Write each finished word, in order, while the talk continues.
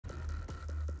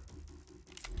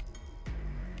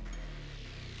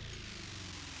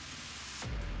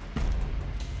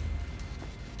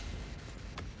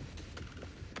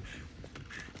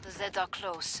Zeds are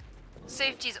close.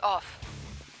 Safety's off.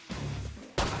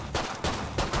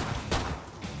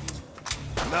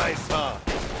 Nice, huh?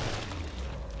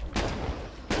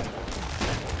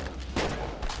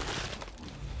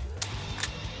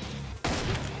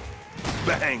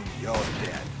 Bang, you're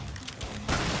dead.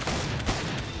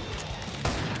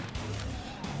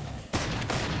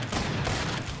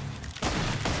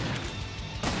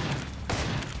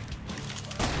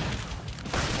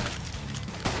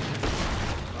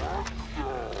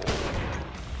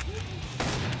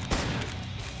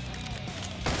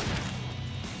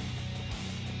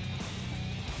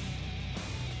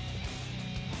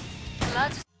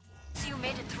 Glad to see you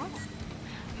made it through.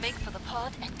 Make for the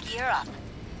pod and gear up.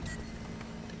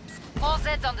 All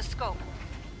Zeds on the scope.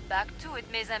 Back to it,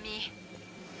 mes amis.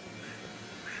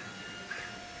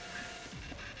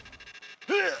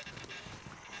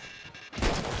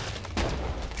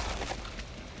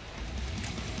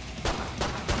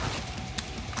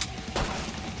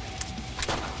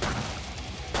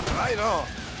 Right on.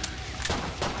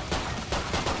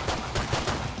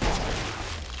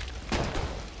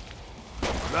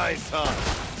 Nice, huh?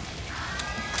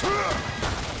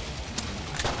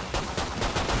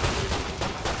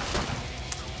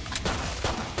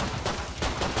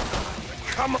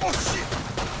 Come on, oh shit!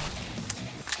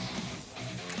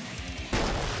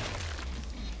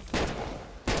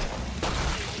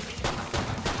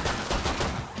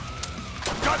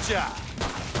 Gotcha!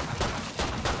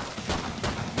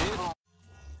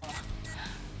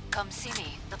 Come see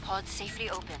me. The pod's safely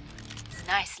open.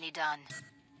 Nicely done.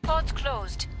 Pod's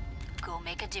closed. Go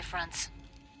make a difference.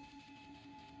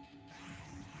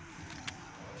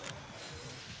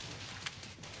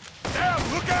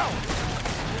 Damn, look out!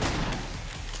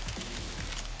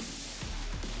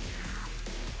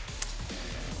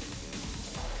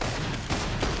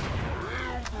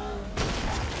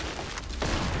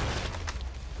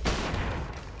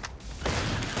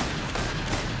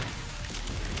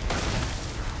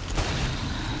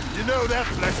 You know that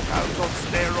flesh pound's on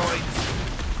steroids.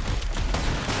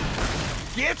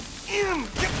 Get in!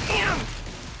 Get in!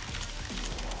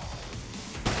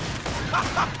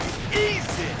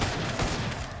 Easy!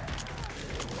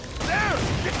 There!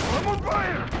 Get I'm on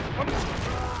fire!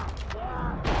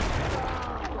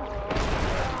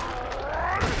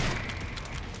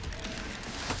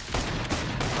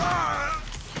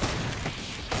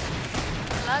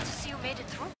 Glad to see you made it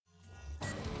through.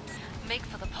 Make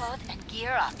for the pod and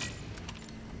gear up.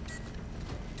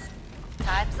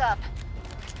 Time's up.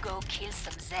 Go kill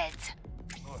some Zeds.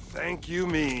 Oh, thank you,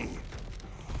 me.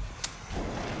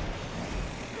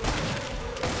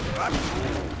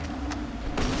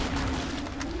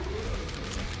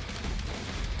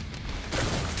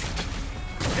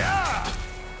 Yeah!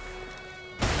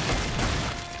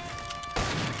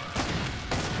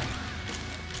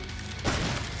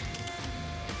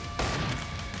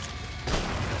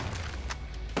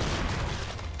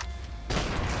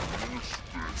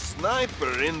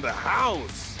 Sniper in the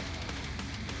house!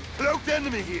 Cloaked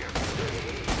enemy here!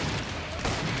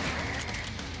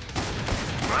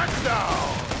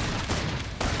 Smackdown!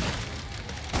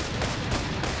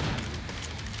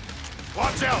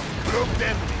 Watch out! Cloaked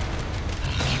enemy!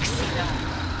 Excellent.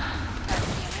 That's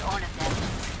nearly all of them.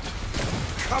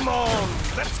 Come on!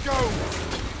 Let's go!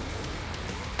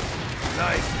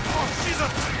 Nice! Oh, she's a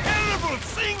terrible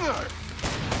singer!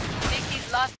 Make these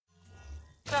last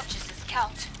purchases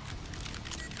count.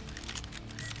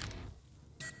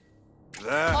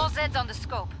 There. All Zeds on the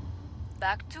scope.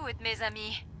 Back to it, mes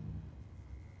amis.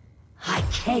 I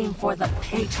came for the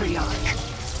Patriarch,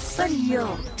 but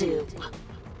you'll do.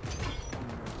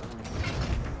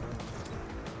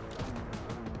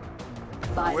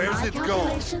 By Where's my it gone?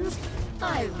 calculations,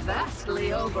 I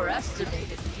vastly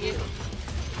overestimated you.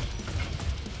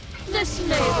 This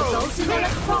may result in an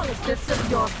necrolysis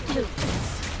of your flutes.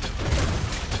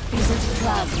 Is it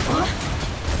plasma?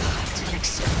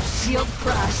 Shield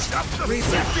crush. Just a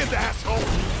Reset. second, asshole!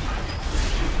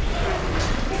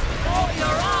 Oh,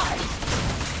 your eyes!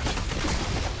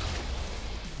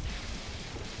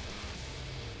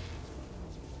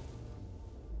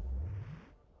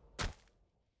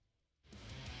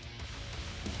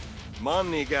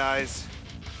 Money, guys.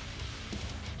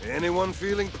 Anyone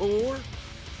feeling poor?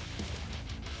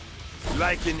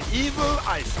 Like an evil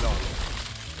ice lord.